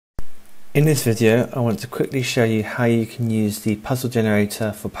In this video, I want to quickly show you how you can use the puzzle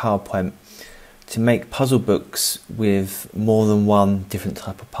generator for PowerPoint to make puzzle books with more than one different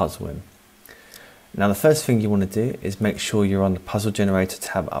type of puzzle in. Now the first thing you want to do is make sure you're on the puzzle generator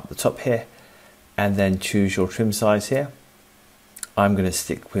tab up the top here and then choose your trim size here. I'm going to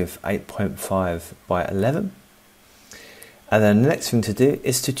stick with 8.5 by 11. And then the next thing to do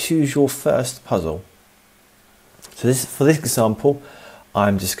is to choose your first puzzle. So for this example,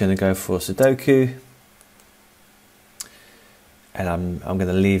 I'm just going to go for Sudoku, and I'm going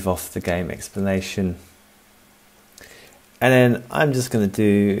to leave off the game explanation, and then I'm just going to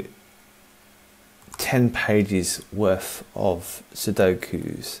do 10 pages worth of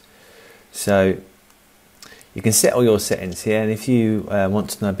Sudokus. So you can set all your settings here, and if you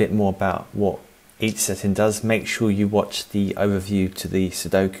want to know a bit more about what each setting does, make sure you watch the overview to the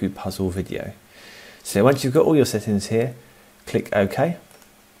Sudoku puzzle video. So once you've got all your settings here, click OK.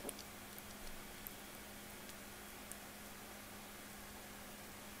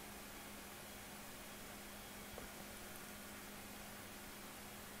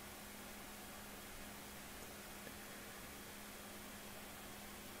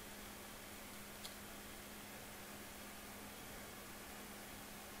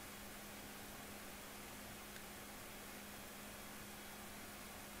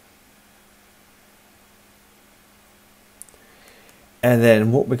 And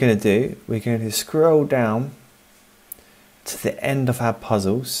then what we're going to do, we're going to scroll down to the end of our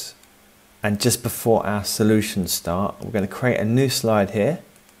puzzles, and just before our solutions start, we're going to create a new slide here,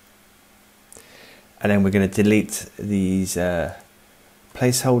 and then we're going to delete these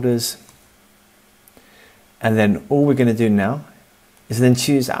placeholders, and then all we're going to do now is then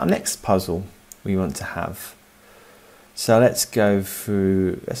choose our next puzzle we want to have. So let's go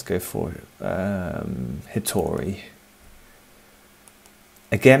for Hitori.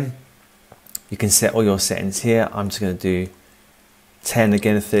 Again, you can set all your settings here. I'm just going to do 10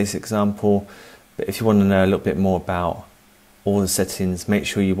 again for this example, but if you want to know a little bit more about all the settings, make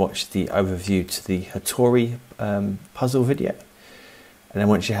sure you watch the overview to the Hitori puzzle video. And then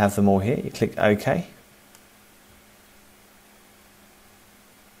once you have them all here, you click OK.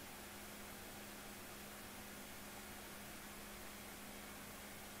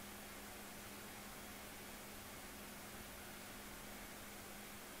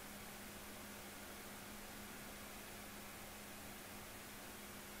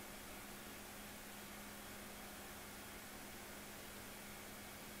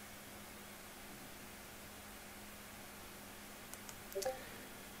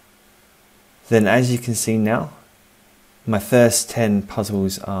 Then as you can see now, my first 10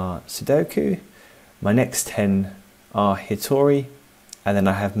 puzzles are Sudoku, my next 10 are Hitori, and then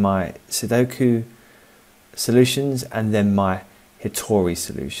I have my Sudoku solutions and then my Hitori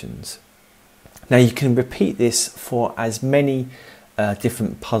solutions. Now you can repeat this for as many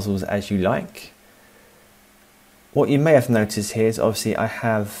different puzzles as you like. What you may have noticed here is obviously I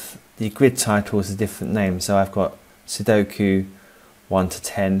have the grid title as a different name, so I've got Sudoku 1 to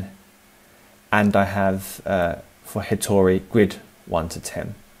 10, and I have for Hitori grid 1 to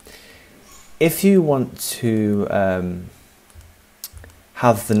 10. If you want to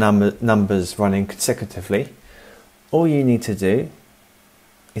have the numbers running consecutively, all you need to do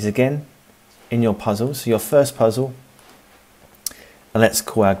is, again, in your puzzle, so your first puzzle, and let's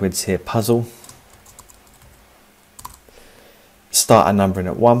call our grids here puzzle, start our numbering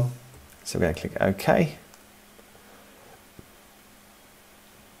at 1, so we're going to click OK.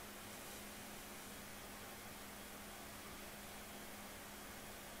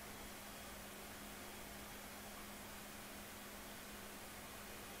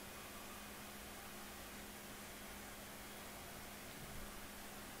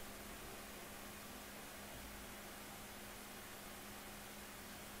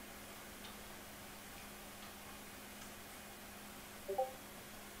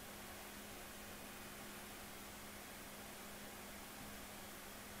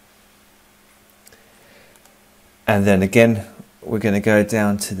 And then again, we're going to go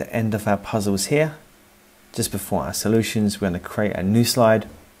down to the end of our puzzles here. Just before our solutions, we're going to create a new slide.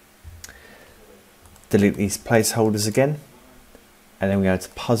 Delete these placeholders again. And then we go to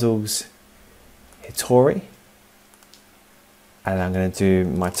puzzles, Hitori. And I'm going to do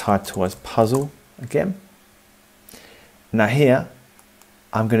my title as puzzle again. Now here,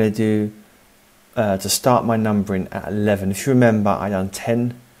 I'm going to do, to start my numbering at 11. If you remember, I done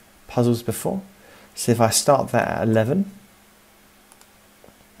 10 puzzles before. So if I start that at 11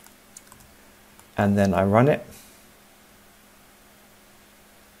 and then I run it,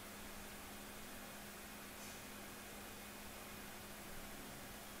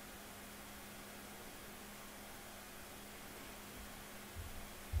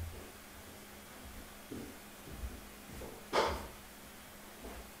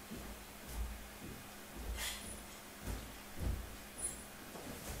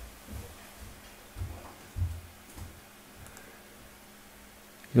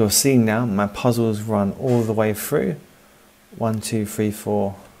 You'll see now my puzzles run all the way through. 1, 2, 3,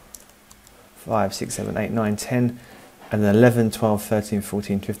 4, 5, 6, 7, 8, 9, 10, and then 11, 12, 13,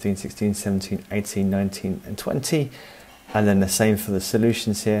 14, 15, 16, 17, 18, 19, and 20. And then the same for the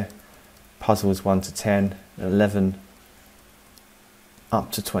solutions here. Puzzles 1 to 10, 11,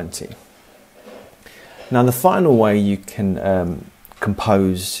 up to 20. Now the final way you can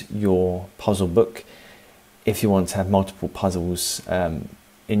compose your puzzle book, if you want to have multiple puzzles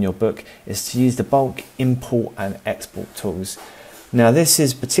in your book, is to use the bulk import and export tools. Now this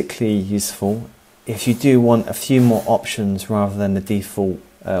is particularly useful if you do want a few more options rather than the default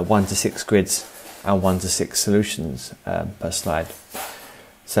 1 to 6 grids and 1 to 6 solutions per slide.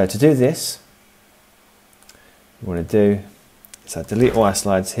 So to do this, what you want to do is delete all our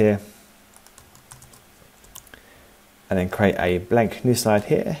slides here and then create a blank new slide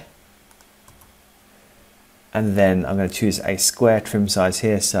here. And then I'm going to choose a square trim size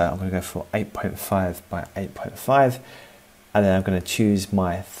here, so I'm going to go for 8.5 by 8.5. And then I'm going to choose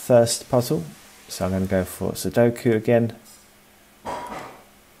my first puzzle. So I'm going to go for Sudoku again. I'm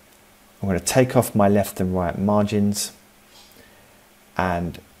going to take off my left and right margins.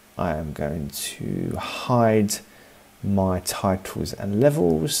 And I am going to hide my titles and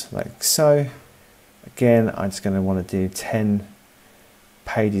levels, like so. Again, I'm just going to want to do 10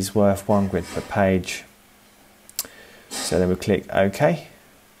 pages worth, 1 grid per page. So then we click OK.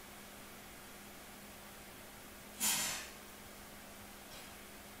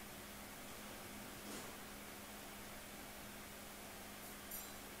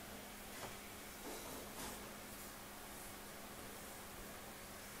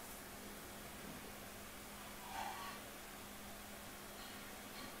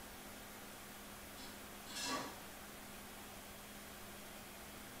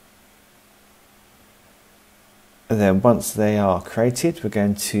 And then once they are created, we're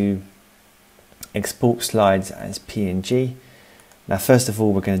going to export slides as PNG. Now first of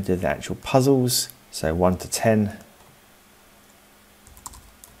all, we're going to do the actual puzzles, so 1 to 10.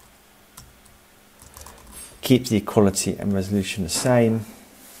 Keep the quality and resolution the same.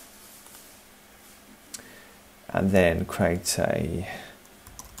 And then create a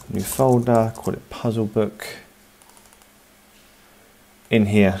new folder, call it puzzle book. In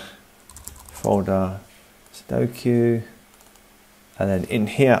here, folder Sudoku, and then in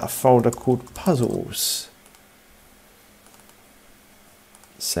here a folder called puzzles.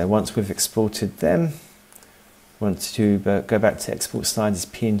 So once we've exported them, we want to go back to export slides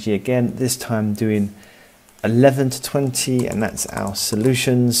as PNG again, this time doing 11 to 20, and that's our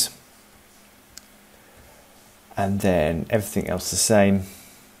solutions. And then everything else the same.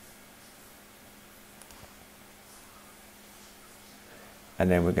 And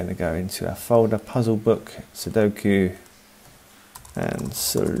then we're going to go into our folder, puzzle book, Sudoku, and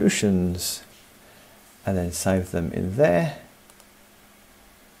solutions, and then save them in there.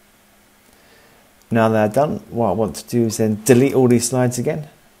 Now they're done, what I want to do is then delete all these slides again.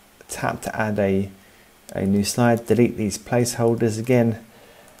 Tap to add a new slide, delete these placeholders again,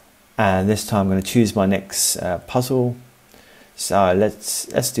 and this time I'm going to choose my next puzzle. So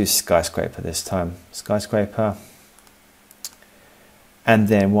let's do skyscraper this time, skyscraper. And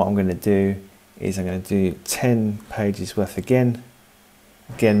then what I'm going to do is I'm going to do 10 pages worth again.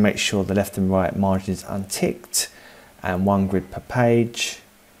 Again, make sure the left and right margin is unticked and 1 grid per page.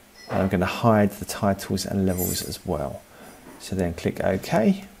 And I'm going to hide the titles and levels as well. So then click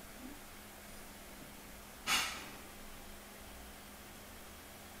OK.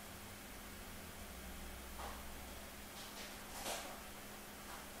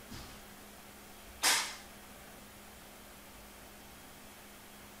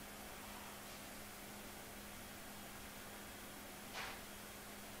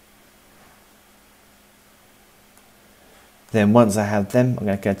 Then once I have them, I'm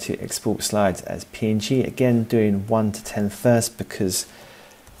going to go to export slides as PNG, again doing 1 to 10 first because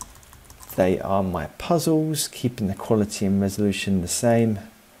they are my puzzles, keeping the quality and resolution the same.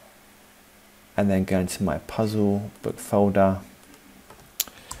 And then going to my puzzle book folder,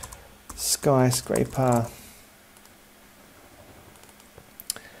 skyscraper,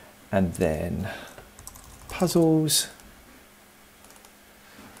 and then puzzles.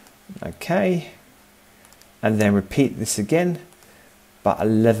 Okay. And then repeat this again, but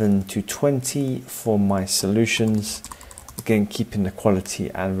 11 to 20 for my solutions. Again, keeping the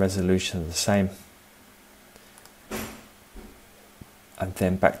quality and resolution the same. And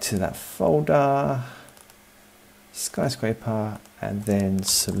then back to that folder, skyscraper, and then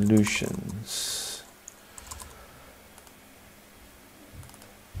solutions.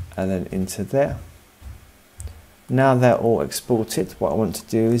 And then into there. Now they're all exported, what I want to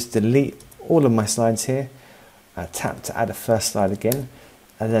do is delete all of my slides here, tap to add a first slide again,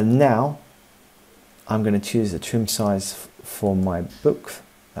 and then now I'm going to choose the trim size for my book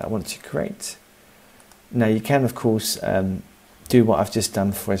that I want to create. Now you can of course do what I've just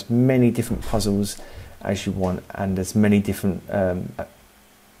done for as many different puzzles as you want, and as many different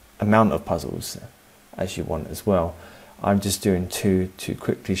amount of puzzles as you want as well. I'm just doing two to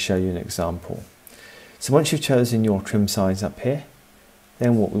quickly show you an example. So once you've chosen your trim size up here,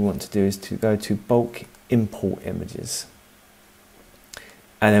 then what we want to do is to go to bulk import images.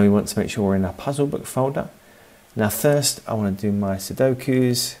 And then we want to make sure we're in our puzzle book folder. Now first I want to do my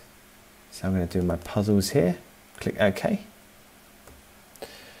Sudokus. So I'm going to do my puzzles here. Click OK.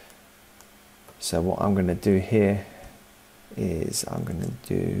 So what I'm going to do here is I'm going to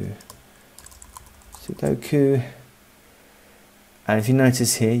do Sudoku. And if you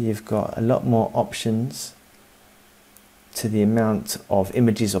notice here, you've got a lot more options to the amount of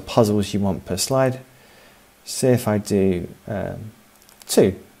images or puzzles you want per slide. So if I do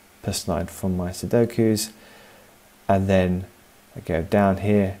 2 per slide for my Sudokus, and then I go down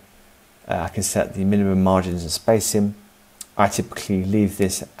here, I can set the minimum margins and spacing. I typically leave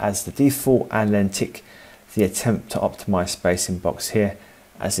this as the default and then tick the attempt to optimize spacing box here,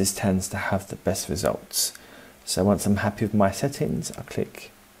 as this tends to have the best results. So once I'm happy with my settings, I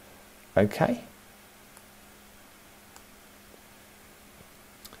click OK.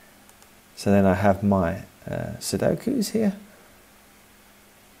 So then I have my Sudokus here,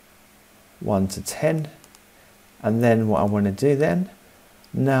 1 to 10. And then what I want to do then,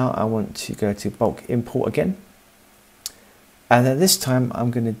 now I want to go to bulk import again. And then this time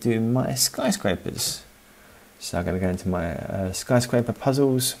I'm going to do my skyscrapers. So I'm going to go into my skyscraper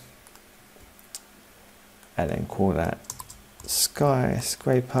puzzles and then call that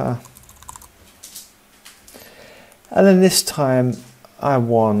skyscraper. And then this time I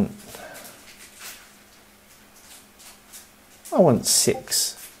want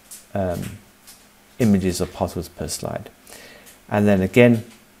 6 images or puzzles per slide. And then again,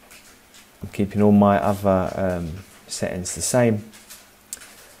 I'm keeping all my other settings the same.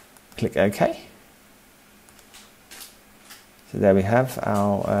 Click OK. So there we have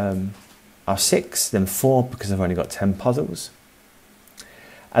our 6, then 4 because I've only got 10 puzzles.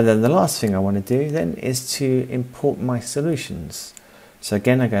 And then the last thing I want to do then is to import my solutions. So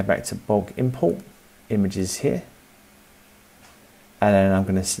again, I go back to bulk import images here. And then I'm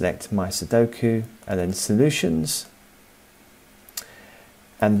going to select my Sudoku and then solutions.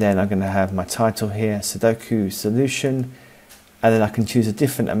 And then I'm going to have my title here, Sudoku solution. And then I can choose a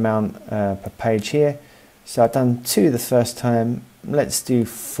different amount per page here. So I've done 2 the first time. Let's do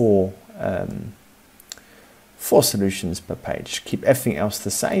 4 solutions per page. Keep everything else the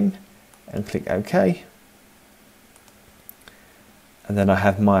same and click OK. And then I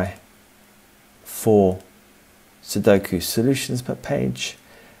have my 4 Sudoku solutions per page.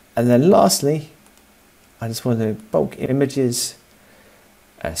 And then lastly, I just want to bulk images,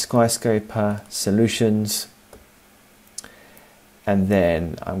 skyscraper solutions, and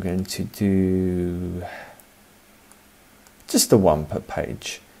then I'm going to do just the 1 per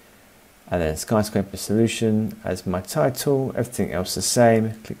page, and then skyscraper solution as my title, everything else the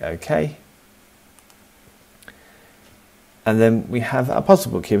same, click OK. And then we have our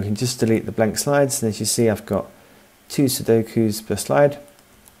puzzle book here. We can just delete the blank slides, and as you see I've got 2 Sudokus per slide,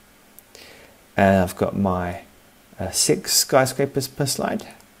 and I've got my 6 skyscrapers per slide,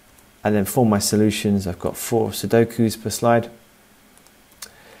 and then for my solutions I've got 4 Sudokus per slide,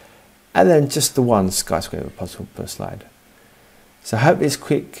 and then just the 1 skyscraper puzzle per slide. So I hope this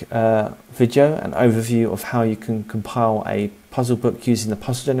quick video and overview of how you can compile a puzzle book using the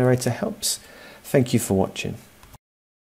puzzle generator helps. Thank you for watching.